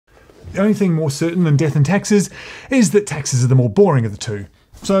The only thing more certain than death and taxes is that taxes are the more boring of the two.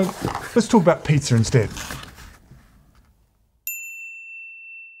 So let's talk about pizza instead.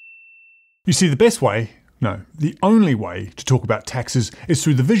 You see, the only way to talk about taxes is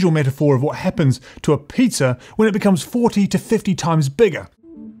through the visual metaphor of what happens to a pizza when it becomes 40 to 50 times bigger.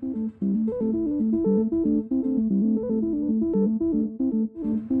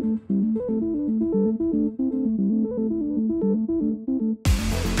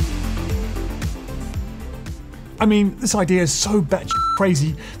 I mean, this idea is so batshit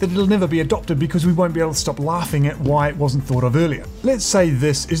crazy that it'll never be adopted because we won't be able to stop laughing at why it wasn't thought of earlier. Let's say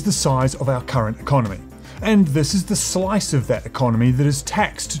this is the size of our current economy, and this is the slice of that economy that is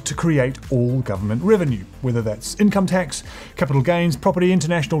taxed to create all government revenue, whether that's income tax, capital gains, property,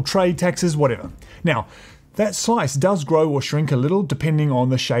 international trade taxes, whatever. Now, that slice does grow or shrink a little depending on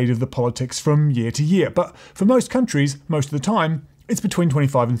the shade of the politics from year to year, but for most countries, most of the time, it's between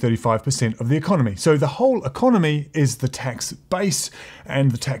 25 and 35% of the economy. So the whole economy is the tax base,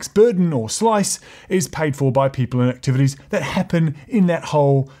 and the tax burden or slice is paid for by people and activities that happen in that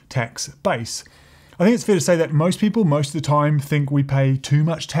whole tax base. I think it's fair to say that most people, most of the time, think we pay too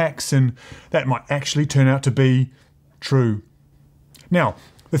much tax, and that might actually turn out to be true. Now,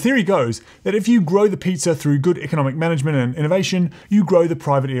 the theory goes that if you grow the pizza through good economic management and innovation, you grow the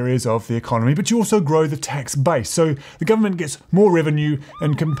private areas of the economy, but you also grow the tax base. So the government gets more revenue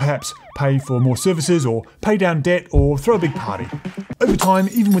and can perhaps pay for more services or pay down debt or throw a big party. Over time,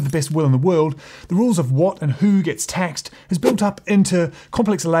 even with the best will in the world, the rules of what and who gets taxed has built up into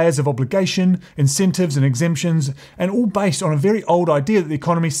complex layers of obligation, incentives and exemptions, and all based on a very old idea that the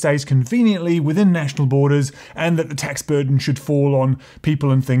economy stays conveniently within national borders and that the tax burden should fall on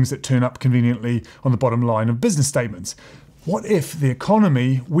people and things that turn up conveniently on the bottom line of business statements. What if the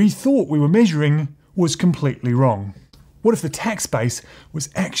economy we thought we were measuring was completely wrong? What if the tax base was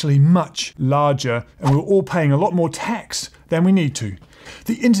actually much larger and we were all paying a lot more tax than we need to?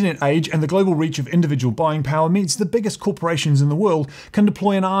 The internet age and the global reach of individual buying power means the biggest corporations in the world can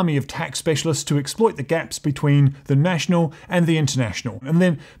deploy an army of tax specialists to exploit the gaps between the national and the international, and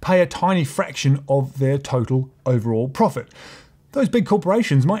then pay a tiny fraction of their total overall profit. Those big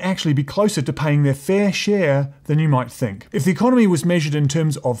corporations might actually be closer to paying their fair share than you might think. If the economy was measured in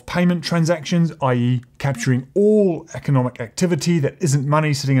terms of payment transactions, i.e. capturing all economic activity that isn't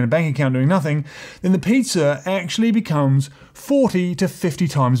money sitting in a bank account doing nothing, then the pizza actually becomes 40 to 50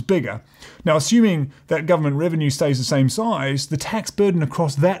 times bigger. Now, assuming that government revenue stays the same size, the tax burden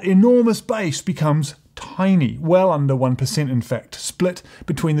across that enormous base becomes tiny, well under 1% in fact, split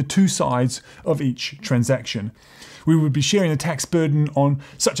between the two sides of each transaction. We would be sharing the tax burden on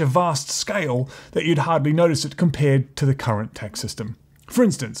such a vast scale that you'd hardly notice it compared to the current tax system. For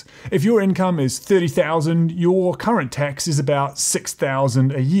instance, if your income is $30,000, your current tax is about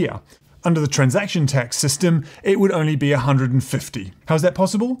 $6,000 a year. Under the transaction tax system, it would only be $150. How's that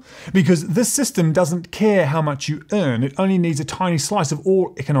possible? Because this system doesn't care how much you earn, it only needs a tiny slice of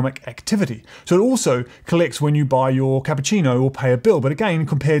all economic activity. So it also collects when you buy your cappuccino or pay a bill, but again,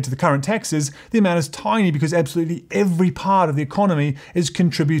 compared to the current taxes, the amount is tiny because absolutely every part of the economy is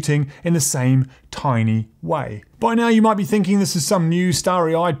contributing in the same tiny way. By now you might be thinking this is some new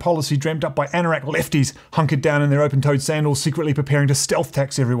starry-eyed policy dreamt up by anorak lefties hunkered down in their open-toed sandals secretly preparing to stealth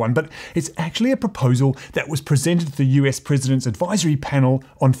tax everyone, but it's actually a proposal that was presented to the US President's Advisory Panel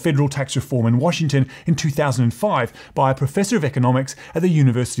on Federal Tax Reform in Washington in 2005 by a professor of economics at the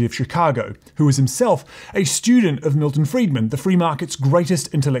University of Chicago, who was himself a student of Milton Friedman, the free market's greatest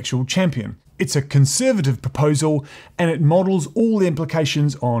intellectual champion. It's a conservative proposal, and it models all the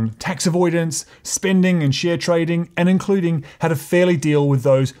implications on tax avoidance, spending and share trading, and including how to fairly deal with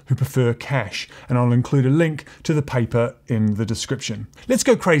those who prefer cash. And I'll include a link to the paper in the description. Let's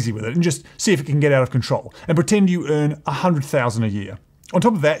go crazy with it and just see if it can get out of control, and pretend you earn $100,000 a year. On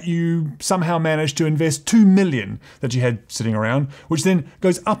top of that, you somehow manage to invest $2 million that you had sitting around, which then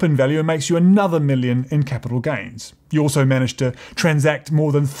goes up in value and makes you another $1 million in capital gains. You also managed to transact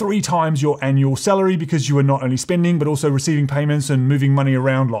more than 3 times your annual salary because you were not only spending but also receiving payments and moving money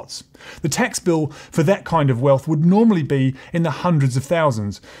around lots. The tax bill for that kind of wealth would normally be in the hundreds of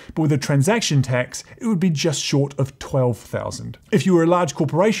thousands, but with a transaction tax, it would be just short of $12,000. If you were a large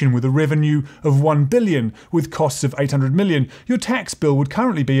corporation with a revenue of $1 billion with costs of $800 million, your tax bill would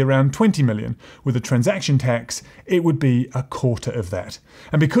currently be around $20 million. With a transaction tax, it would be a quarter of that.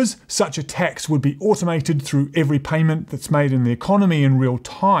 And because such a tax would be automated through every payment that's made in the economy in real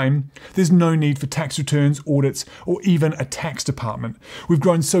time, there's no need for tax returns, audits, or even a tax department. We've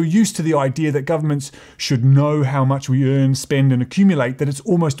grown so used used to the idea that governments should know how much we earn, spend and accumulate that it's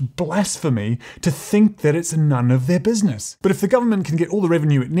almost blasphemy to think that it's none of their business. But if the government can get all the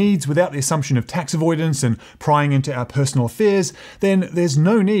revenue it needs without the assumption of tax avoidance and prying into our personal affairs, then there's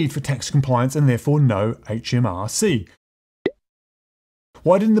no need for tax compliance and therefore no HMRC.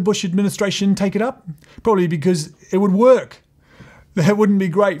 Why didn't the Bush administration take it up? Probably because it would work. That wouldn't be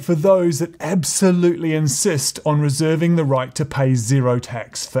great for those that absolutely insist on reserving the right to pay zero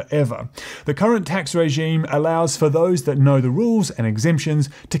tax forever. The current tax regime allows for those that know the rules and exemptions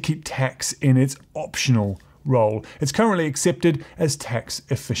to keep tax in its optional role. It's currently accepted as tax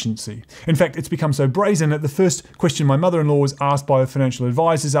efficiency. In fact, it's become so brazen that the first question my mother-in-law was asked by her financial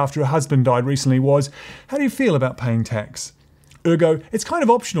advisors after her husband died recently was, "How do you feel about paying tax?" Ergo, it's kind of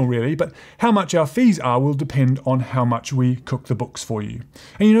optional really, but how much our fees are will depend on how much we cook the books for you.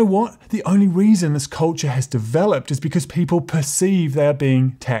 And you know what? The only reason this culture has developed is because people perceive they are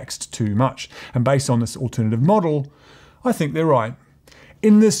being taxed too much. And based on this alternative model, I think they're right.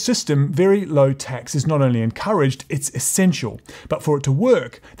 In this system, very low tax is not only encouraged, it's essential. But for it to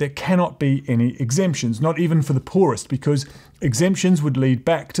work, there cannot be any exemptions, not even for the poorest, because exemptions would lead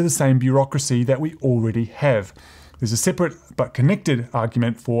back to the same bureaucracy that we already have. There's a separate but connected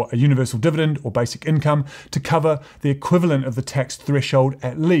argument for a universal dividend or basic income to cover the equivalent of the tax threshold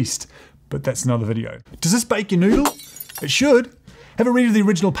at least, but that's another video. Does this bake your noodle? It should. Have a read of the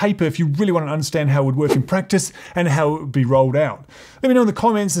original paper if you really want to understand how it would work in practice and how it would be rolled out. Let me know in the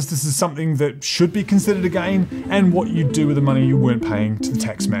comments if this is something that should be considered again and what you'd do with the money you weren't paying to the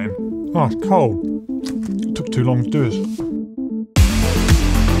tax man. Oh, it's cold. It took too long to do this.